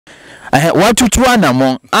what to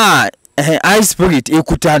anamon I spirit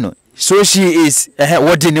ekutano. So she is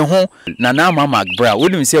what in home Nana Mcbrown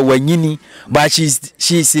wouldn't say when but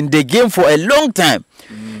she's in the game for a long time.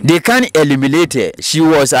 They can't eliminate her. She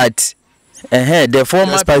was at the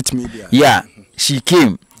former Despite media. Yeah, she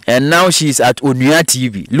came and now she's at Onuya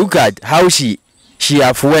TV. Look at how she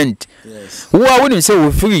have went. Yes. Who I wouldn't say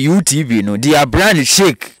we free UTV no. Their brand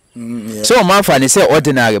shake. Yeah. So my fan say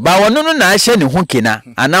ordinary. But no na share ni hukina.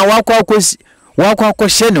 And now wakwa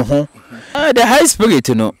share ni hu. The high spirit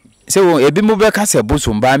no. So ebi mo be kase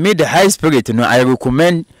bosom ba me the high spirit no I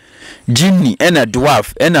recommend Jimmy and a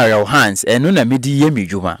dwarf and a real hands and no na me di yemi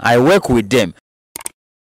juma. I work with them.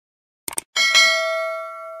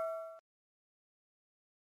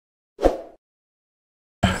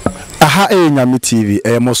 Aha Nyame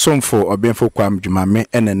TV mo somfo obenfo kwam dwuma me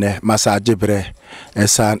enene massage bre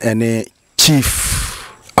esan ene chief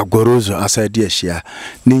agorozo asade ahia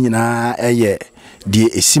ni nyina eye die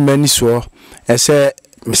esimani so ese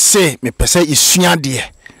me pese isua de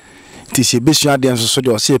ti se besua de nso so de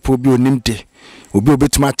o se po bi onimde obi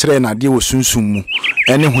obetuma kire na de wo sunsun mu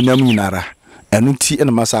ene honam nyinara enu ti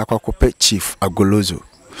ene masa akwakope chief agorozo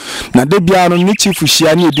na de bia no ni chief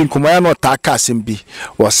hia ni edi nkomo ya no ta ka asem bi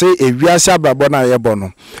wo se ewiase abrabo na yebo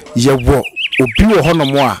no yewo obi wo hono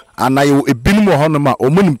mo a anaye ebinum wo hono ma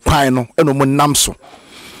omunim kwan no eno mo nam so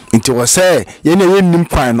nti wo se ye na ye nim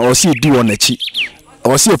kwan no o se edi won achi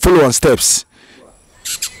o se follow on steps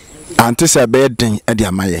ante se be den e de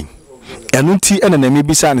amayen enu nti ena na me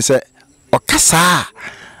bisa ne se okasa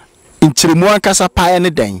nchiremu ankasa pa ne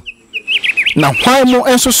den na hwan mo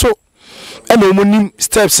enso so ena omunim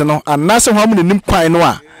steps no anase hwan mo nim kwan no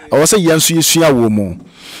a o se yenso yesua wo mo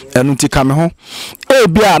enu nti ka me ho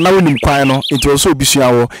ebia na wonim kwan no nti o so obisua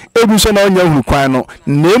wo ebi so na onya hunu kwan no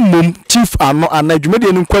na mum chief ano anadwumede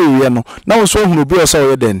enu kwa yewe no na wo so hunu bi o so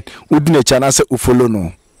ye den odi na cha na se ofolo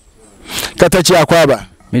no katachi akwaba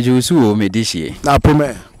mejusu o medishie na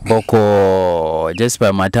pome boko just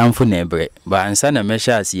by madam for nebre ba ansa na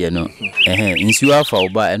mesha asiye no nsiu afa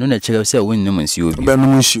oba eno na kire se wonnim nsiu bi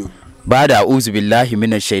benum nsiu بعد أعوذ بالله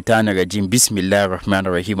من الشيطان الرجيم بسم الله الرحمن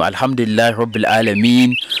الرحيم الحمد لله رب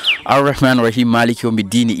العالمين الرحمن الرحيم مالك يوم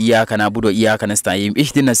الدين إياك نعبد وإياك نستعين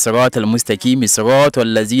اهدنا الصراط المستقيم صراط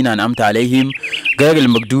الذين أنعمت عليهم غير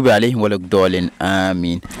المغضوب عليهم ولا الضالين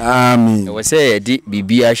آمين آمين وسيدي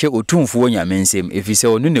بيبي أشي أتونفو نيامنسم إفيسي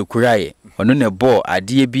ونune kuraye onune bo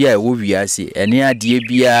adie bia wo wiase ene adie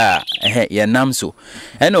bia yanam so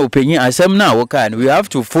ena openyi asem na wo kan we have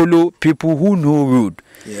to follow people who know road.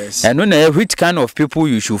 Yes. And no which kind of people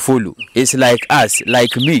you should follow. It's like us,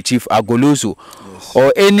 like me, Chief Agoloso, yes.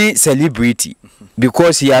 Or any celebrity,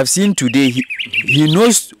 because he have seen today, he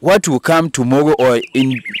knows what will come tomorrow or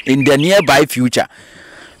in the nearby future.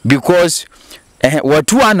 Because what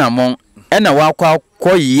two anamon and a wakwa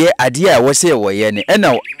ye idea was say wa ye and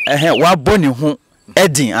wa boni hu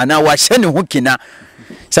edin and wa sheni hu kina.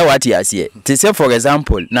 So what he has here to say, for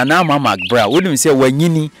example, Nana Mcbrown wouldn't say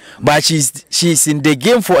when but she's in the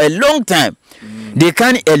game for a long time. They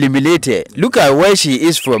can't eliminate her. Look at where she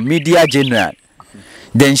is from, media general.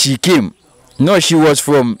 Then she came. No, she was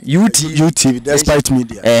from UTV despite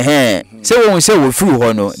media. So when we say we free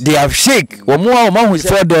hono, they have shake.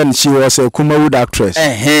 Before then she was a Kumawood actress.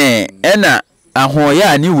 Ena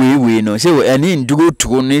ahoya ni we no say any nduro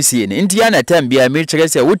to no see nti ana time bia me kire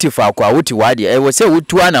say wuti fa kwa wuti wade e wo say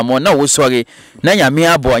wutu ana mo na wo sori na nyame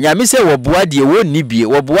abo nyame say wo boa de wo ni bie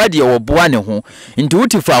wo boa de wo boa ne ho nti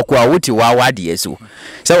wuti fa kwa wuti wa wade so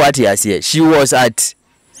what you say she was at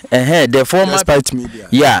the former despite media.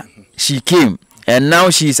 Yeah, she came and now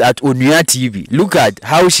she's at Onuya TV. Look at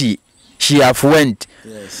how she have went.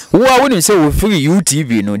 Yes. Who I wouldn't say we free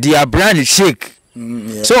UTV no their brand shake.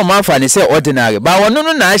 Yeah. So my fan say ordinary but no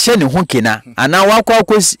na share ni ho kina ana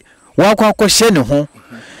wakwa share ni ho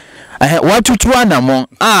watutu anamon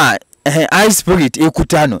I spirit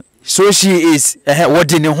ekutano. So she is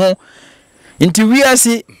what in ho nti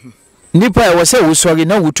wiase nipa e wo say wo sori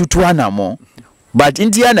na wututu anamon but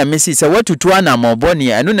Indiana Messi say what to anamon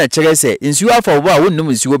boni anu na kire say nsuo afa wo a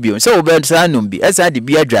wonnum nsuo biom say wo be sanum bi esa de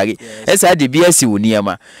bia drage esa de bia si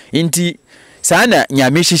woniema nti sana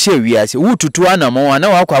nyame hihye wiase wututu anamon ana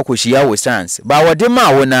wakwa akohia wo sans ba wode ma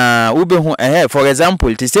wo na wo be hu for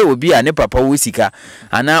example to say obi a ne papa wo sika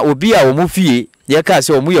ana obi a wo mu fie ye ka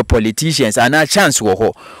say omu ye politicians ana chance wo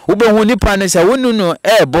ho wo be hu nipa ne say wonu no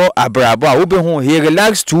ebo abrabo a wo be hu he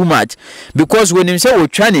relax too much because when him say wo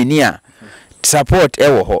twa nani a support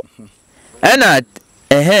ewo ho ana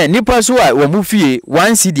nipa so a wo mu fie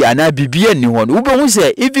one city ana bibia ni ho wo be hu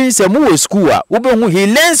say even say mu wo school a wo be hu he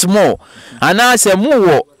learns more ana say mu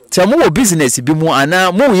wo Tamo business bi mu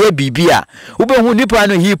ana mo ye bibia. Ube hu nipa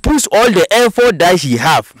no he puts all the effort that he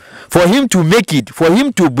have for him to make it, for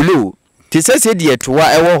him to blow. Ti se de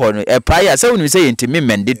toa ewo ho no e paya se wonu se yentimi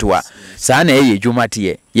mende toa. Sa na ye dwuma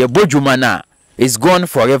tie. Ye bodwuma na is gone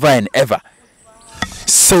forever and ever.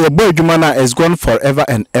 Say boy Jumana is gone forever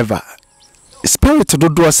and ever. Spirit do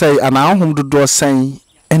do say and our home do say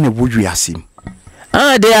any would you asim.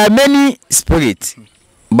 There are many spirits,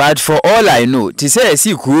 but for all I know, to say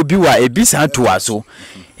see could be wa a bisan to us so.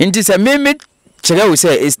 It is a mimic Chega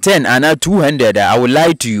say is 10 and 200. I will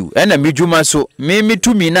lie to you. And a midjuma so me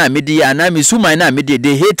to me na media and I suma na media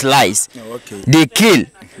they hate lies. Okay. They kill.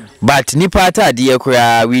 But nipata dear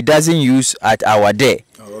we doesn't use at our day.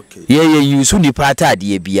 Okay. Ye use nipata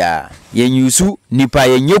dear bia. Ye use nipa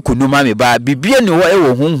ye nyoku no mame ba bibia ni wa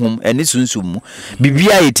ewo honhom eni sunsumu.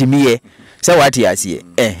 Bibia etimi say what you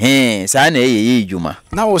say. Sa na ye juma.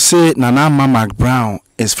 Now say Nana Mcbrown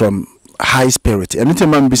is from high spirit.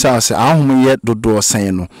 Anytime man bisa say ahom ye do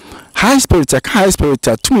say no. High spirit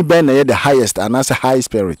to me ben the highest and as a high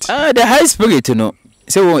spirit. The high spirit no.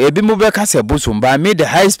 So ebi mo be ka se bosom ba me the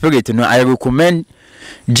high spirit no I recommend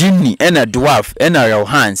Jinni and a dwarf and a real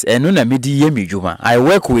hands and no na me di yemi juma. I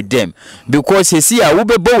work with them because you see a wo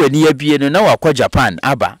be bo weni abie no na wakọ Japan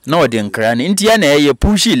aba na odi nkra no ntia na ye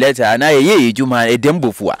pushy letter na ye juma e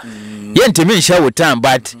dembofua. Ye ntimi nhya with time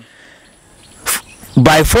but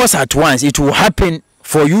by force at once it will happen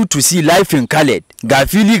for you to see life in colored.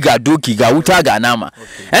 Gafili gadoki gauta ganama.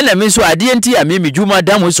 And I mean so adienti ya mimi juma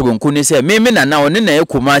damu surunkuni se mimi na onena ye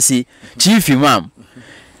kumasi chief imam.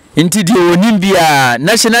 Inti di onimbia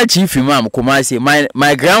national chief imam kumasi.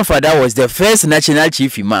 My grandfather was the first national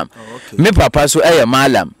chief imam. Me papa so eye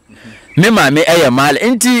malam. Me mame eye mal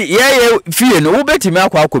inti ye fie no ubeti me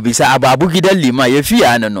akwa akobisa ababu gidan lima ye fie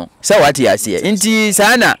ana no sa wati ase inti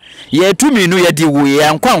sana ye tumi no ye di wo ye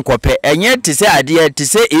ankwankope enye te se ade te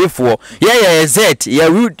se efo ye z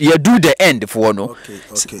ye do the end for no.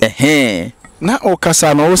 Okay. Na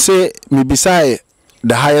okasa no say me beside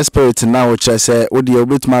the higher spirit now which I say would you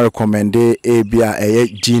bit my recommend a bia a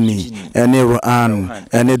genie any roan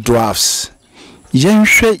any dwarfs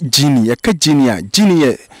yenhwe genie ye ka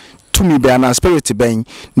genie to me be an spirit ben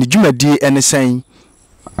ni dwumadi ene sen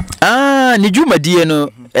ni dwumadi no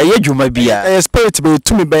eye dwuma bia spirit be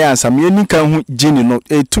to me be ansam ye nika hu genie no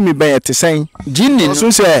to me be te sen genie no so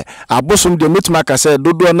say abosom de metima ka say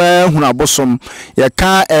dodo na hu abosom ye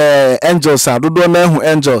ka angels dodo na hu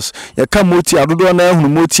angels ye ka moti dodo na hu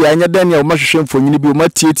moti anya dan ya o mahwehwe mfonyini bi o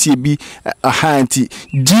matietie bi ahanti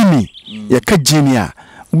genie ye ka genie a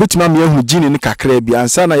ubetima me hu genie ni kakra bi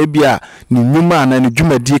ansa na ebia ni nyuma na ni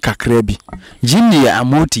dwumadi kakra bi genie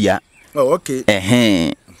amotia. Oh okay.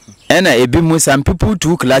 And some people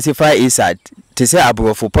to classify it as to say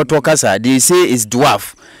abrofo potokasa they say it's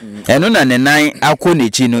dwarf. And on the 9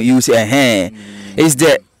 akonichino you say is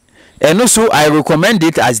the and also I recommend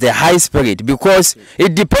it as the high spirit because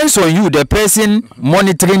it depends on you the person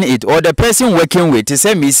monitoring it or the person working with. To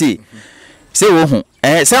say me say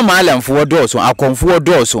some malam for doors or akonfo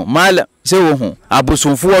doors mal say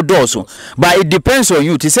abosomfo doors but it depends on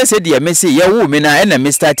you to say the message ya woman and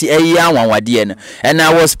Mr. T and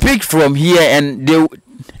I was picked from here and they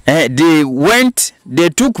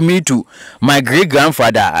took me to my great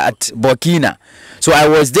grandfather at Burkina, so I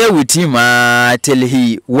was there with him till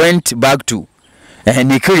he went back to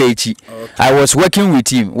Nikerechi. I was working with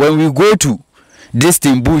him. When we go to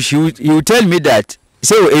distant bush he will tell me that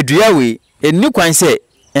say eduawe eni kwan say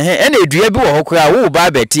ene edua bi wo hokora wo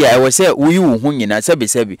ba beti a wo say wo yi wo hu nyina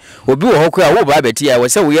sebi obi wo hokora wo ba beti a wo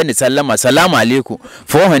say wo ye ne salamu alaikum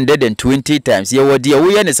 420 times ye wo de wo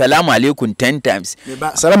ye ne salamu alaikum 10 times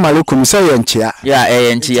salamu alaikum say yenchia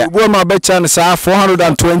yenchia wo ma be chan say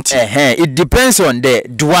 420 it depends on the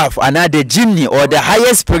dwarf and the genie or the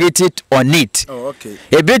highest spirit on it. Okay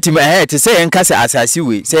e beti ma to say enka say asasi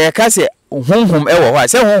we say e ka say honhom ewo ho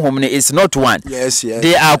say honhom is not one. Yes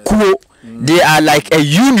they are cool. They are like a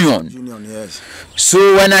union. Yes.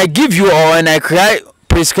 So when I give you or when I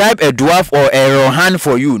prescribe a dwarf or a rohan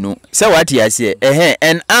for you, no, say what you say.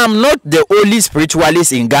 And I'm not the only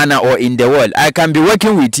spiritualist in Ghana or in the world. I can be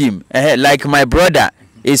working with him. Like my brother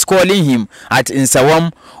is calling him at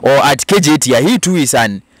Insawam or at KJT. He too is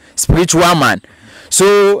an spiritual man.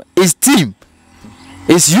 So it's team.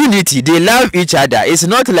 It's unity. They love each other. It's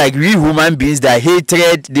not like we human beings that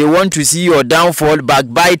hatred. They want to see your downfall,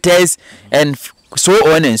 backbiters, and so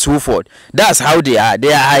on and so forth. That's how they are.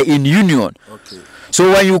 They are in union. Okay.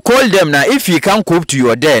 So when you call them now, if he can't cope to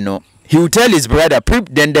your day, no, he will tell his brother.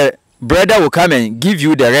 Then the brother will come and give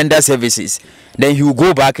you the render services. then he will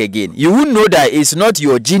go back again. You will know that it's not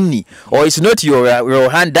your genie or it's not your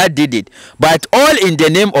Rohan that did it, but all in the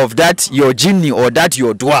name of that your genie or that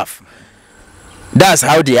your dwarf. That's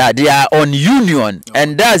how they are. They are on union,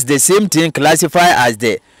 and that's the same thing classified as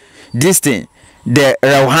the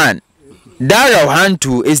Rohan. That Rohan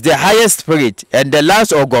too is the highest spirit and the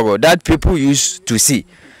last Ogoro that people used to see.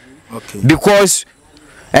 Okay. Because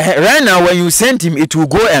right now when you send him, it will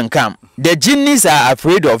go and come. The genies are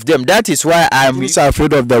afraid of them. That is why I'm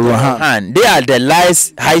afraid of the Rohan. They are the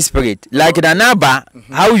last high spirit. Like Nanaba,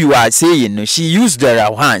 how you are saying, she used the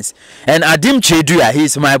Rohans. And Adim Cheduya,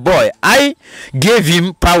 he's my boy. I gave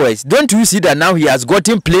him powers. Don't you see that now he has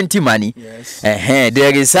gotten plenty money? Yes.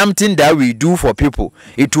 There is something that we do for people.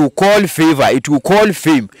 It will call favor. It will call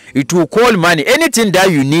fame. It will call money. Anything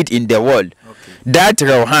that you need in the world. Okay. That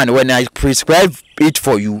Rohan, when I prescribe it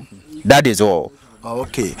for you, that is all.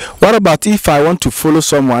 Okay. What about if I want to follow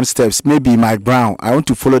someone's steps? Maybe Mcbrown. I want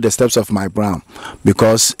to follow the steps of Mcbrown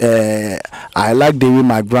because I like the way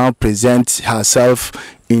Mcbrown presents herself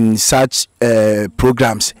in such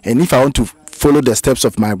programs. And if I want to follow the steps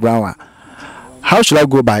of Mcbrown, how should I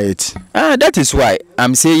go by it? That is why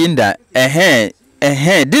I'm saying that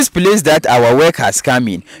this place that our work has come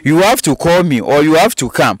in, you have to call me or you have to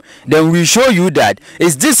come. Then we show you that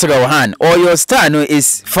is this Rohan or your star no,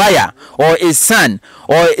 is fire or is sun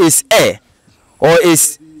or is air or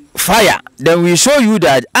is fire. Then we show you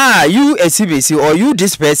that you SCBC or you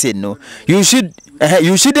this person no, you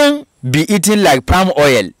shouldn't be eating like palm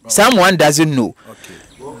oil. Someone doesn't know.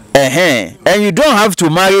 Okay. And you don't have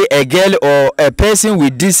to marry a girl or a person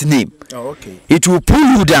with this name. Okay. It will pull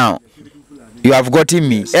you down. You have gotten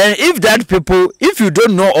me. And if that people, if you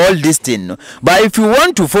don't know all this thing, but if you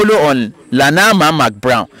want to follow on Lanama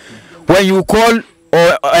Mcbrown, when you call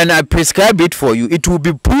and I prescribe it for you, it will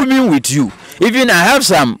be pulling with you. Even I have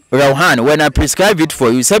some Rohan, when I prescribe it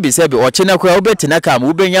for you, sebi or chinakwa ube tinakam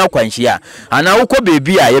ube nya kwanshia. And I uko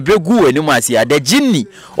baby ye be gu enumasia. The genie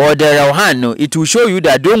or the Rohan, it will show you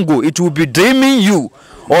that don't go. It will be dreaming you.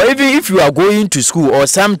 Or even if you are going to school or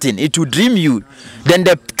something, it will dream you. Then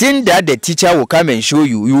the thing that the teacher will come and show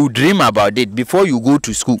you, you will dream about it before you go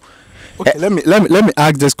to school. Okay, let me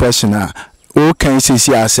ask this question now. Who can you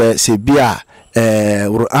see as say bia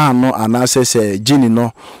no anase say genie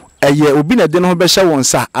no eye obi na de no be hye won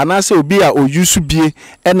sa anase obi a oyusu bie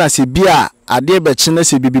e na se bia ade be chine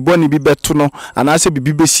se bibiboni bi beto no anase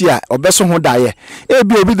bibi besi a obeso ho daye e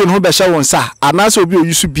bi obi de no be hye won sa anase obi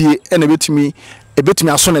oyusu bie e na betumi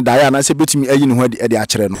aso ne daye anase betumi ayi ne ho de a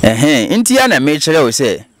kire no nti ya na me kire o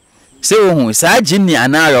say ohun sa genie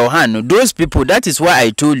anara Rohan, those people, that is why I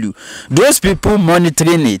told you, those people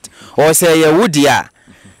monitoring it or say ye wodia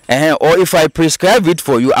or if I prescribe it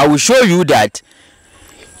for you, I will show you that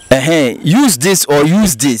use this or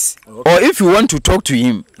use this. Okay. Or if you want to talk to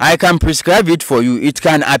him, I can prescribe it for you. It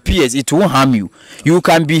can appear, it won't harm you. You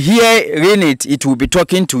can be hearing it, it will be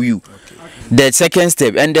talking to you. Okay. The second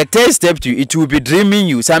step. And the third step to it will be dreaming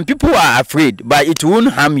you. Some people are afraid, but it won't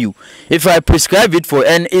harm you. If I prescribe it for,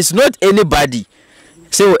 and it's not anybody.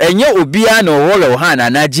 So enye obia no wolo han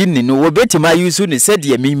na gini no obetima yusu ne said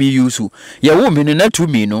ye mimi yusu ye wo menu na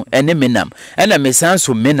tumi no ene menam ena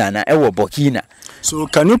mesanso mena na ewo bokina. So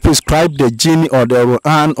can you prescribe the genie or the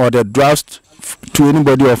Rohan or the draft to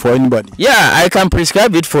anybody or for anybody? Yeah, I can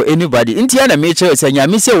prescribe it for anybody. Intia na meche se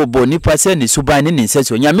nyame se obo nipa se ne suban ne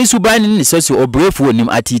nseso nyame suban ne nseso obrefu onim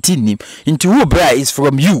atiti nim into wo bra is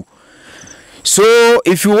from you. So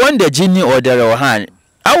if you want the genie or the Rohan,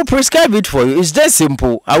 I will prescribe it for you. It's that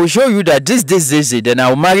simple. I will show you that this, then I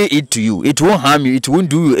will marry it to you. It won't harm you. It won't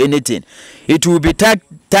do you anything. It will be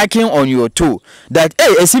tacking on your toe. That,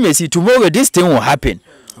 hey, esimesi, tomorrow this thing will happen.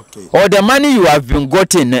 Okay. Or the money you have been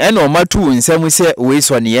gotten, and or matu in some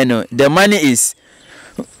ways on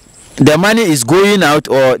the money is going out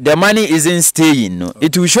or the money isn't staying. Okay.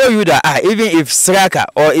 It will show you that even if sraka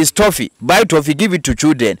or is toffee, buy toffee, give it to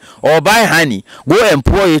children, or buy honey, go and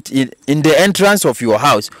pour it in the entrance of your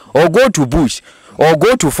house, or go to bush, or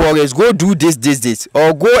go to forest, go do this,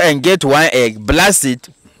 or go and get one egg, blast it,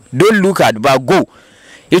 don't look at, but go.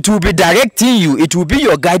 It will be directing you. It will be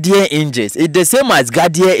your guardian angels. It's the same as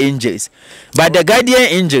guardian angels, but the guardian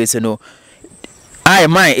angels,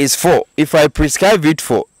 mine is for. If I prescribe it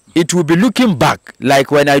for, it will be looking back.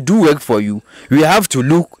 Like when I do work for you, we have to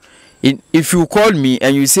look in. If you call me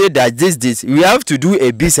and you say that this, we have to do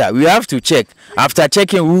a visa. We have to check. After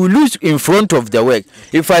checking, we will look in front of the work.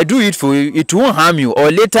 If I do it for you, it won't harm you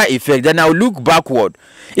or later effect. Then I'll look backward.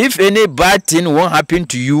 If any bad thing won't happen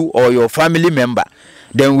to you or your family member,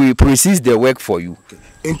 then we proceed the work for you.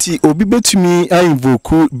 Enti obi betumi a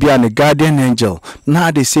invoke bia ne guardian angel na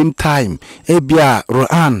at the same time bia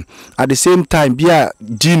Rohan at the same time bia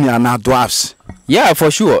junior na dwarfs. Yeah,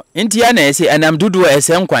 for sure. Enti ana say and am dudu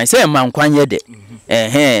esem kwan say man kwan ye de.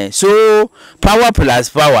 So power plus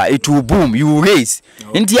power, it will boom, you raise.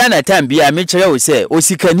 Enti ana time bia me kire wo say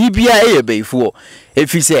osikani bia beifo.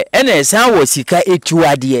 If you say ene san wo sika etu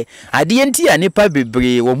ade enti anipa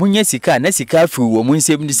bebre wo munye sika na sika fru wo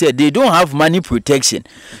munsem say they don't have money protection,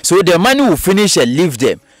 so the money will finish and leave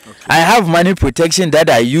them. I have money protection that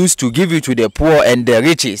I use to give it to the poor and the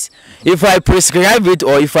riches. If I prescribe it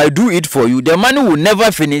or if I do it for you, the money will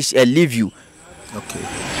never finish and leave you. Okay.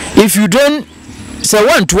 If you don't say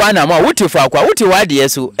one to one amount, what if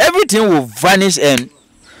so everything will vanish and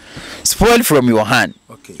spoil from your hand.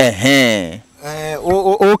 Okay.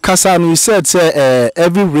 Kasan, you said say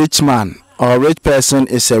every rich man or rich person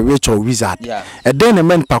is a rich or wizard. Yeah. And then the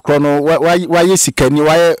man pakrono why you sikani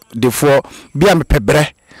why therefore be am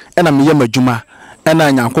pebre and am ye majuma and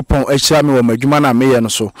I Yankopon extra me or majuma na me no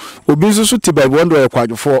so. Obi nso so ti Bible ndo e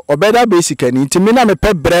kwadwofo obeda basically nti me na me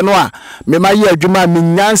pebre no a me ma ye adwuma me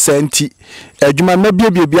nyansa nti adwuma na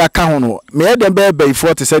bia aka ho no me ye dem be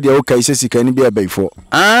before te said ye o kai sikani be before.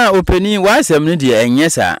 Openi wa asem no de enye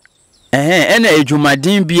sa. Ena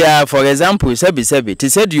edwumadin bia for example sebi te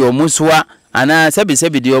said your muswa ana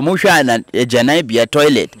sebi de omuhwa na ejanan bia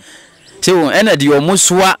toilet. So ena de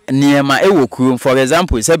omuswa niema ewo kurum for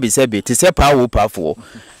example sebi te se pa wo pafo.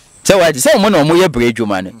 So what say mo na mo ye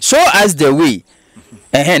bredwuma no. So as the way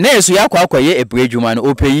na eso yakwa ye ebredwuma no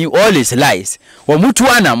opeyin all is lies. Wo mutu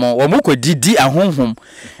anamo wo mukodidi ahonhom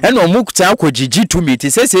ena omukuta akogigi to me te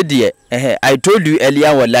se de I told you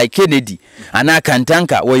earlier what like Kennedy ana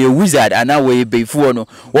kantanka wo ye wizard ana wo ye befuo no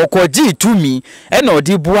wo koji to me ena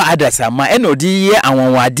odi boa adasama ena odi ye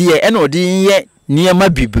awonwade ena odi ye niema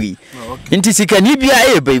bibri nti sika ni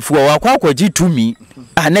bia e befuo wakwa koji to me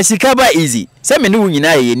ana sika ba easy se me ne wo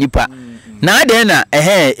nyina ye nipa na ade na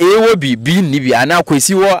ewo bibi ni bi ana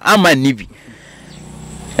kwesi wo ama ni bi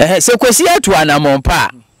se kwesi atu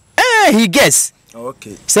anamompa he guess.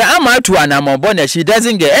 Okay. Say ama to anamobona she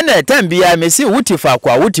doesn't get any time bia me see wuti fa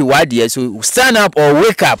kwa wuti wade so stand up or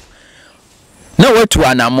wake up. Na what to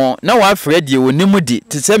anamo na wa afraid ye onimudi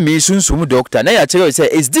to say me sunsum doctor na ya kire say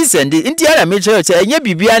is this and this inti ara me kire say enye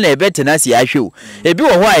bibia na ebete na si ahwe ebi wo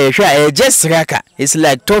ho a ye hwa e just raka it's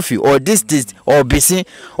like toffee or this or bisi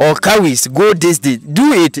or carries go this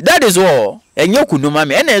do it, that is all enye kunuma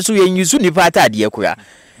me na so ye nyusu nipa atade kura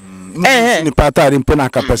ni patari mpona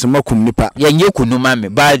kapese makum nipa yenye kunuma me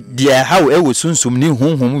ba dia how ewo sunsum ni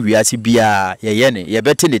honhom wiase bia ye ye ne ye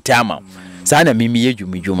bete ne tama sa na mimi ye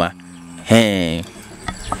dwumidwuma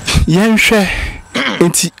yenhwe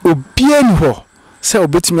enti obieni ho se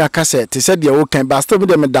obetimi akase te se dia wo kan ba sto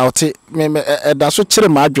me doubt me da so kire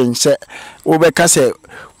ma adwen se wo be kase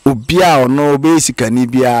obia ono obe sikani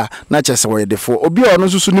bia na chese wo yedefo obia ono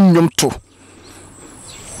susu nim nwom to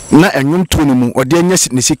na enwom to no mu ode anya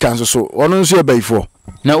ne sika nso so ono nso e baifo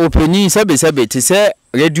na openi sebe te se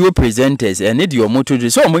radio presenters ene de omoto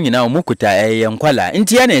so omo nyina omokuta yenkwala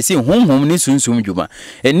nti ya na esi honhom ni sunsum dwuma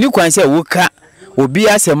eni kwan se woka obi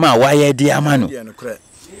asema waye de ama no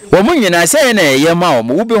omo nyina se na yema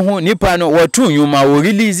omo wo be hu nipa no watu nyuma wo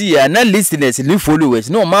release ya na listeners ni followers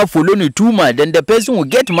no ma follow no too much then the person will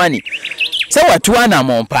get money se watu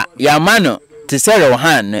anamompa ya mano to sell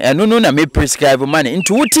hand eno no na me prescribe money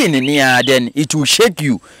into routine ni then it will shake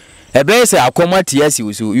you. Ebe say akomati yes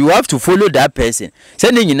so you have to follow that person.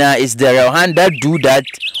 Say nyina is the hand that do that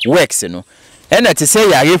works no. And to say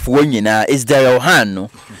yare for nyina is the hand no.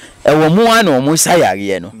 E wo mu an o mu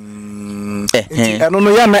sayare no. Eno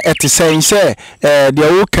no ya na etisen say the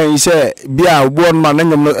wo kan say bia obo no na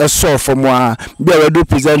nyom no eso from a bia radio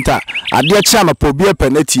presenter ade chama po bia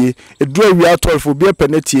penetie edu awia 12 bia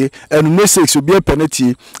penetie enu no 6 bia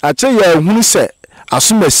penetie a che ya hunu say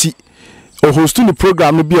asomasi o hostu ni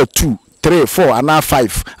program no bia 2 3 4 and 5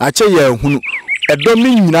 a che ya hunu edom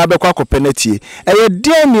ni nyina be kwa penetie eye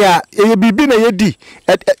denia eye bibi na yedi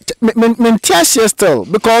mentia still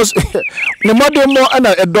because ne modern mo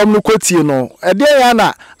ana edom no kwatie no ede ya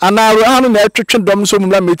na anaro anu na etwetwe dom so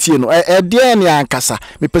mumla metie no ede ne ankasa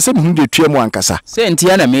me pese mu de twa mu ankasa se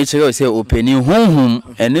ntia na me kire se openi honhom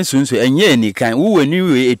ene sunso enye ni kan wo wani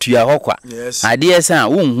we etua hokwa ade sa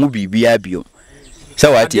wo hu bibia bio.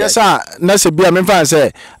 So what yes na se bia me fan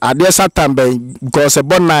say ade satambe because e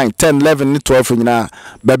bon 9 10 11 12 nyina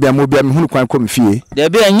ba bia mo bia me hunu kwan ko me fie de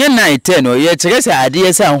bia enye 9 10 o ye kire se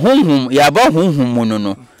ade sa honhom ya ba honhom mu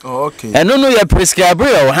no Okay. Eno no ye prescribe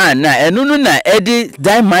your hand na eno no na edi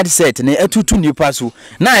die mindset na etutu nipa so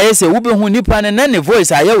na ye se wo be hu nipa na ne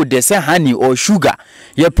voice aye wo de say honey or sugar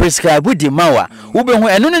ye prescribe di mawa wo be hu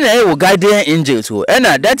eno no na ye wo guardian angel so and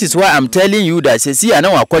that is why I'm telling you that say see ana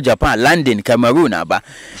wa Japan, London, Cameroon aba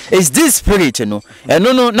is this spirit no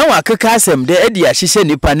eno no na wa keka asem de edi ahihye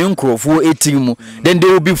nipa ne nkrofo etimu then they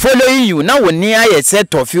will be following you na wo near ye set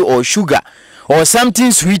toffee or sugar or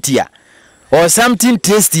something sweeter or something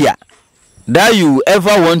tastier that you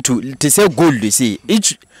ever want to say gold, you see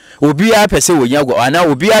each obi a person wo nyago ana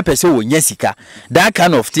obi a person wo nyasika that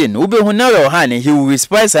kind of thing ube hu na your hand he will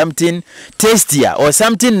whisper something tastier or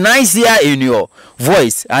something nicer in your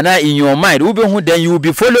voice and in your mind ube hu then you will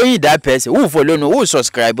be following that person who follow no who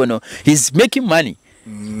subscribe no he's making money.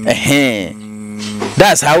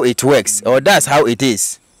 That's how it works or that's how it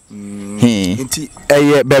is. Inti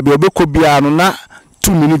baby obeko bia no na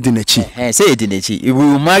 2 minutes dinechi. Say it dinechi. If we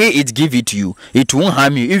will marry it, give it to you. It won't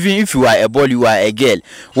harm you. Even if you are a boy, you are a girl.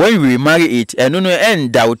 When you will marry it, and no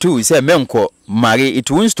end out too. Say menko marry. It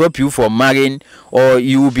won't stop you from marrying, or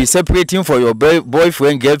you will be separating for your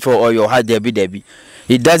boyfriend, girlfriend, or your hard Debbie.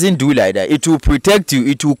 It doesn't do like that. It will protect you.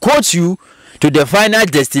 It will coach you to the final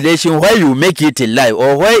destination where you make it in life,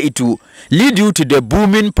 or where it will lead you to the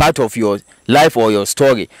booming part of your life or your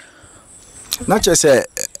story. Not just say.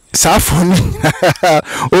 Safoni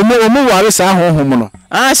omo ware sa honhom no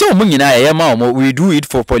so omo nyina yema omo we do it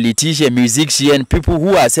for politicians, musicians, people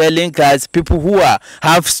who are selling cars, people who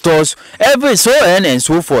have stores, every so on and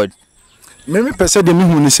so forth. Me person de me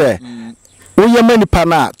hu ni say wo yema nipa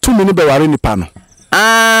na 2 minutes be ware nipa no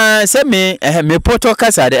say me poto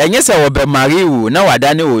kasa de enye say obe marry wo na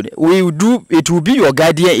wadane wo we do it will be your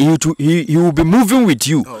guardian. He will be moving with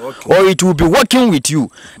you. Okay. Or it will be working with you.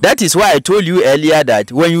 That is why I told you earlier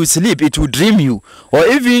that when you sleep it will dream you, or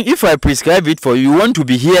even if I prescribe it for you, you want to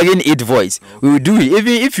be hearing its voice, we will do it.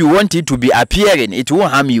 Even if you want it to be appearing, it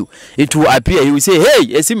won't harm you. It will appear. You will say, hey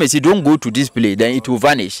Esimesi, don't go to this place, then it will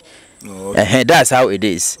vanish. Okay. That's how it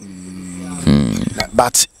is.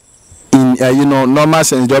 But in you know normal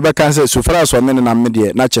sense the other can say so far as one na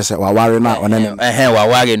media na chese wa ware na onene wa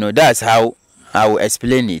ware no. That's how I will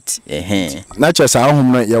explain it. Na chese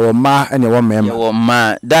ahom no ye wo ma ene wo mema ye wo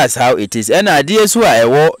ma. That's how it is. And idea so a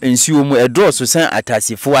wo nsuo mu edro so san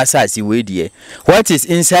atasifo asase we die. What is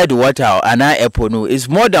inside the water and apple no is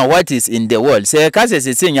more than what is in the world. Say ka say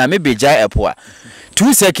nyame beja apple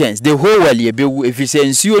 2 seconds the whole world ye bewu. If you say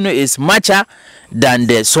nsuo no is mucher than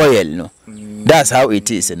the soil no. That's how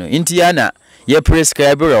it is, you know. Intiana, ye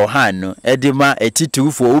prescribe your hand, no. Edema,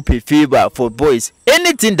 etitu for upe fever for boys.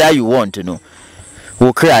 Anything that you want, you know.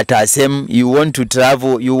 Who create as him, you want to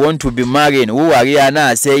travel, you want to be married. Who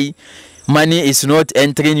Ariana say money is not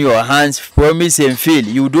entering your hands, promise and fail.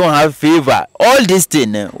 You don't have favor. All this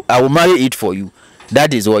thing, I will marry it for you.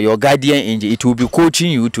 That is what your guardian angel. It will be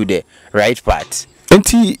coaching you to the right path.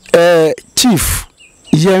 Enti, chief,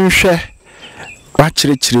 yenhwe.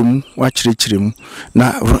 Wachirechiremu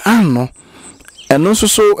na ruano eno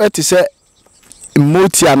so eti se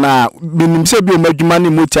motia na binim se bi omadwuma ne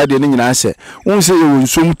motia de nyina se won se ye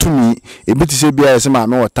wonsom tumi ebiti se bia se ma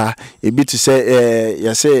me wota ebiti se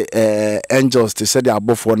ye se angels te se de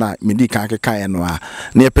abofo na medi kan kekan no a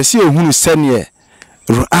na epese ehunu sene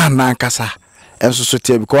ruana nkasa enso so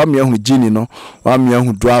te bi ko me ehunu gini no wa me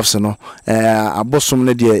ehunu dwarfs no abosom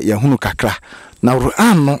ne de ye hunu kakra na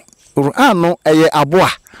ruano eye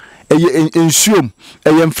aboa eye ensuom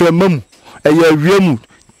eye mframam eye awiam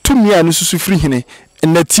tumi anu susu firi hene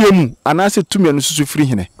natiemu anase tumi anu susu firi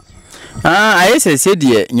hene ayese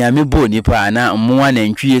de nyame bo nipa ana mmoa na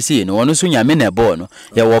ntwie sie no wono so nyame na bo no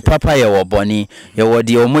ye wo papa ye wo boni ye wo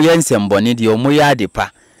de omoye nsemboni de omoye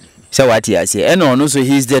adepa se wati ase ena ono so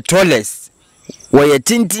he is the tallest wo ye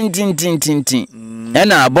tin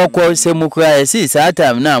ena aboko se mukura esi saa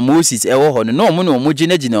time na Moses ewo ho no omo na omo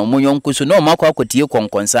gina omo yonko so na omo akwakotie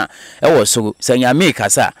konkonsa ewo so sanyame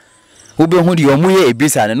kasa ube hu di omo ye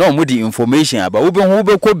ebisa na omo di information aba ube hu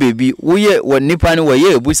ube ko baby wo ye wonipa ne wo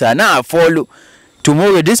ye ebusa na follow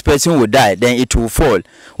tomorrow this person will die, then it will fall.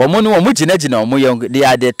 Omo no omo gina omo yonko, they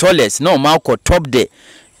are the tallest na omo akọ top there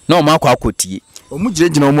na omo akwakotie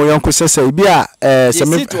omujina omo yonko sese bi a they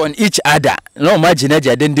sit on each other no imagine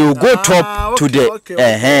then they will go top to the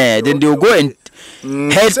then they will go and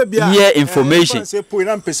hear information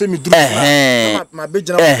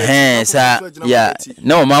yeah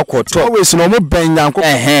no mako top always no mo ben yanko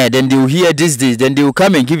then they will hear this then they will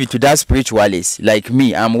come and give it to that spiritualist like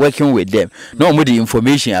me. I'm working with them no more the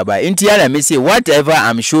information about intiana me say whatever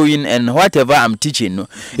I'm showing and whatever I'm teaching no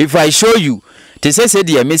if I show you they say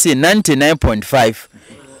the me say 99.5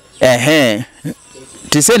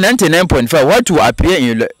 To say 99.5, what will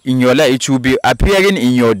appear in your life, it will be appearing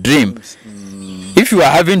in your dream. If you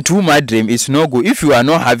are having too much dream, it's no good. If you are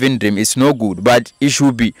not having dream, it's no good. But it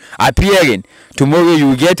should be appearing. Tomorrow you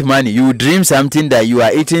will get money. You will dream something that you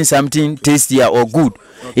are eating something tastier or good.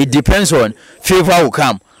 Okay. It depends on favor will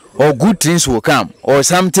come, or good things will come, or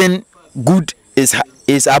something good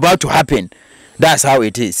is about to happen. That's how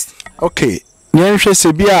it is. Okay. Nyenhwe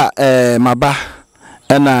sebia maba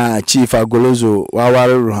na Chief Agolozo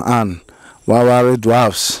waware Rohan, waware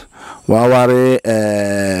dwarfs, waware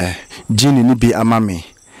Gini ni bi amame.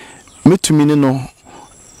 Metumi ne no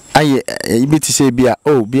aye ibiti se bia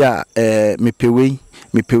bia mepewe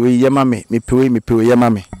yemame, mepewe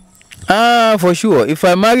yemame. For sure. If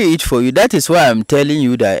I marry it for you, that is why I'm telling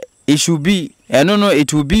you that it should be, I don't know,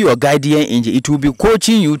 it will be your guardian angel. It will be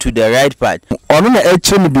coaching you to the right path. Ono na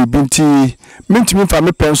eche me bibi nti mentimi fa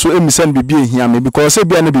me penso emisen bibi ehia me because e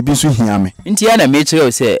bia na bibi so hia me. Nti ya na me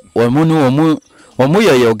kire say omo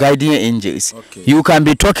your guardian angels. Okay. You can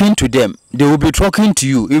be talking to them. They will be talking to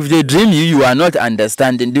you. If they dream you are not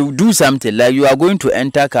understanding. They will do something like you are going to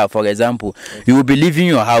enter car, for example. Okay. You will be leaving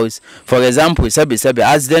your house. For example,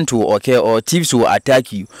 accident will occur or thieves will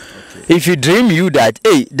attack you. Okay. If you dream you that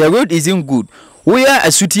the road isn't good, we are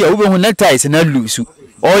a city is not loose.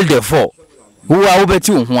 All the four. Who are over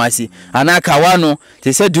to Huasi and Akawano,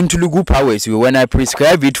 they said Duntulugu powers you when I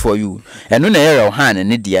prescribe it for you. And no error of hand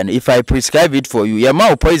and Indian. If I prescribe it for you, your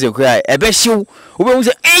mouth poison cry, a best show who will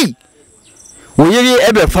say, hey, will you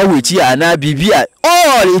ever follow it here and I be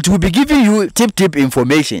all it will be giving you tip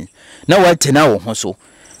information. Now what now also.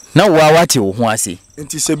 Now what you Huasi.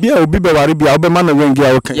 It is a beer will be Baribia, Obama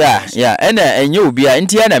Wengi. Yeah, and you be an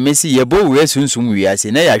Indiana Messi, your bow soon we are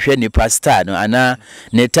saying, I share the pasta, and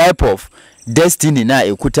ne type of destiny na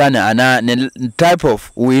ekutana ana ne type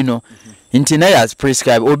of we no intina ya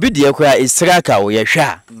prescribe obi de kura israka wo ye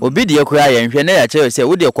hwa obi de kura ye hwe na ya che say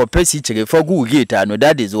wo de kopesi chire for go gate no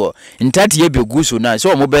that is what intati ye begu so na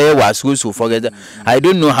so mo be ye waso so for I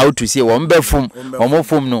don't know how to say wo mbe fom omo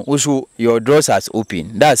fom no so your doors as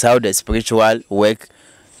open. That's how the spiritual work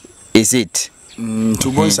is it.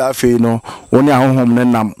 To go safe no woni ahohom ne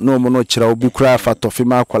nam no mo no kira obi kura fa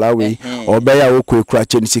tofima akwala we obeya wo kura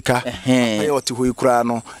chenisika e oti ho kura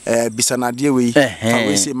no bisanade we fa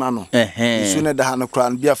we se ma no isu ne da ha no kura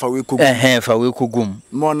bia fa we kogum fa we kogum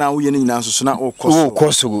mo na wo ye nyina so na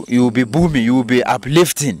okoso you will be booming, you will be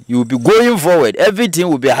uplifting, you will be going forward, everything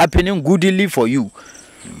will be happening goodly for you.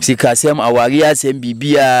 Sikasem awaria sem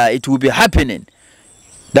bibia, it will be happening.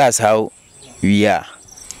 That's how we are.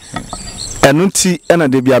 Enunti ena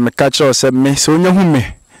de bia me catch us me so nya hu me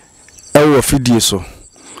e wo fidie so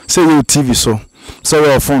say you TV so say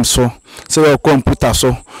your phone so say your computer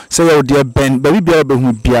so say your dear ben ba bia be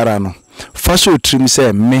hu biara no fa so trim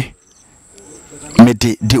say me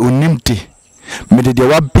de onimte me de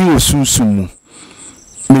wa bi osunsum mu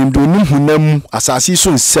me de onim hunam asasi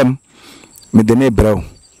so nsem me de ne braw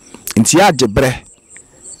nti ya jebre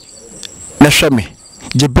na hwe me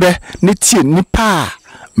jebre ne tie nipa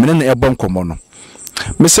mene na ebon komo no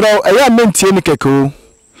misra eya mentie ni keke o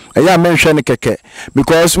eya menhwe ni keke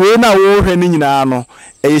because we na wo hwe ni nyina no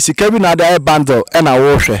sika bi na da bundle e na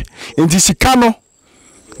wo hwe enti sika no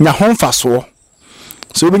nya honfaso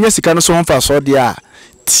so obi nya sika no so honfaso de a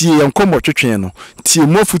tie enkomo twetwe no tie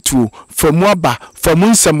mofutuo famu aba famu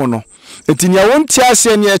nsem no enti nya wonti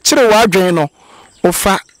ase ne kire wa adwen no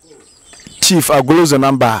ofa Chief Agolozo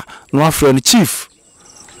number no afro ni chief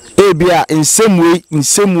ebia in same way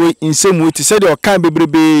to say the kan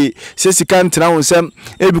bebrebe se sika ntina wonsem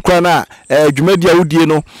ebi kwa na dwumadi awudie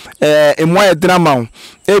no emoye drama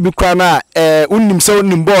ebi kwa na unnim se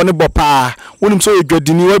unnim bo ne bopa unnim se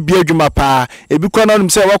odwadini wa bia adwuma pa ebi kwa na unnim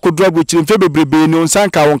se wakodro agbochire mfe bebrebe ne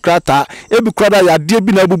onsanka won krata ebi kwa da yade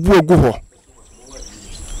bi na bubu ogu ho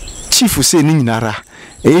chief se ni nyinara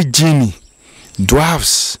Gini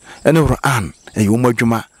dwarfs ene Rohan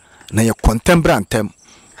yomadwuma na ye contemporary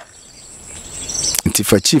nti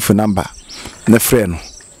fa chief number na freno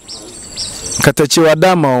katachi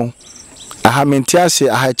wadama aha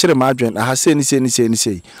mentiase aha kire madwen aha seni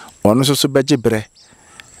ono so beje bre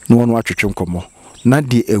no ono atwetwe nkomo na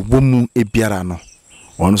de ewomu ebiara no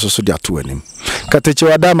ono so de ato anim katachi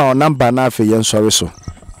wadama o number na afa yensori so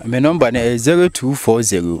me number na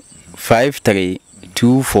 0240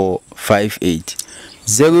 532458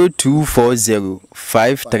 0240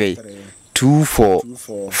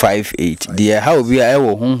 532458 dia how we are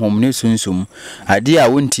wo honhom ne sunsum ade a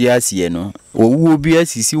wonti asiye no owu obi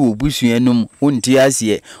asisi wo busuanum wonti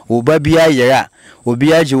asiye oba bia yera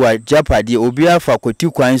obi aje wa japade obi afa kwati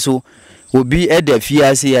kwan so obi eda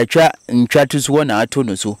fiase atwa ntwa to so na ato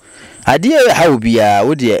no so ade ha obi a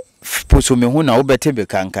wo de poso me hu na wo bete be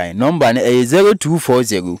kankan number na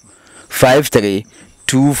 0240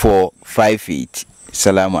 532458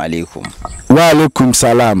 salamu alaikum. Wa alaikum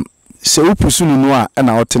salam. Se upusu nu a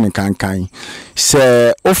na wotene kankan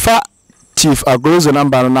se ofa chief Agorozo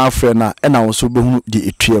number na afre na wo so behu di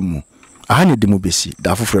etuamu aha ne demo besi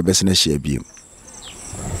da foforo besi na hia biem.